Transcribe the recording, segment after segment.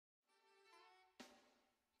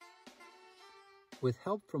With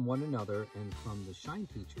help from one another and from the Shine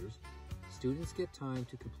teachers, students get time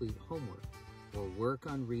to complete homework or work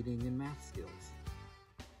on reading and math skills.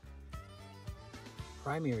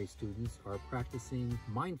 Primary students are practicing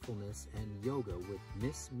mindfulness and yoga with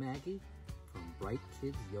Miss Maggie from Bright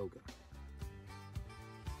Kids Yoga.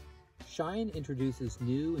 Shine introduces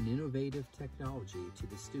new and innovative technology to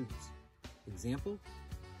the students. Example,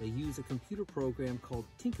 they use a computer program called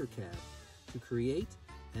Tinkercad to create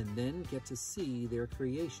and then get to see their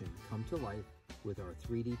creation come to life with our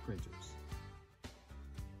 3D printers.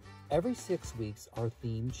 Every 6 weeks, our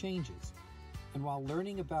theme changes. And while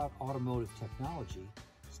learning about automotive technology,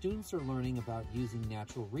 students are learning about using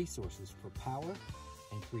natural resources for power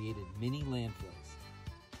and created mini landfills.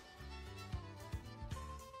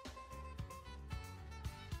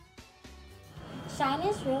 Shine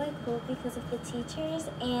is really cool because of the teachers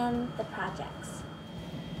and the projects.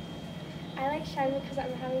 I like Shine because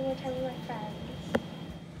I'm having more time with my friends.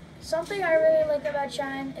 Something I really like about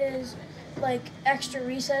Shine is like extra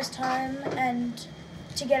recess time and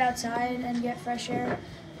to get outside and get fresh air.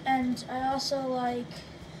 And I also like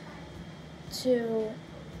to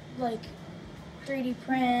 3D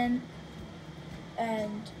print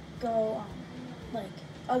and go on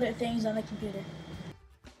other things on the computer.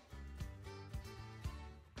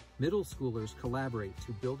 Middle schoolers collaborate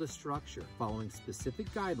to build a structure following specific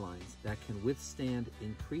guidelines that can withstand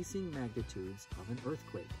increasing magnitudes of an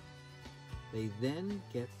earthquake. They then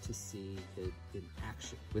get to see it in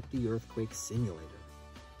action with the earthquake simulator.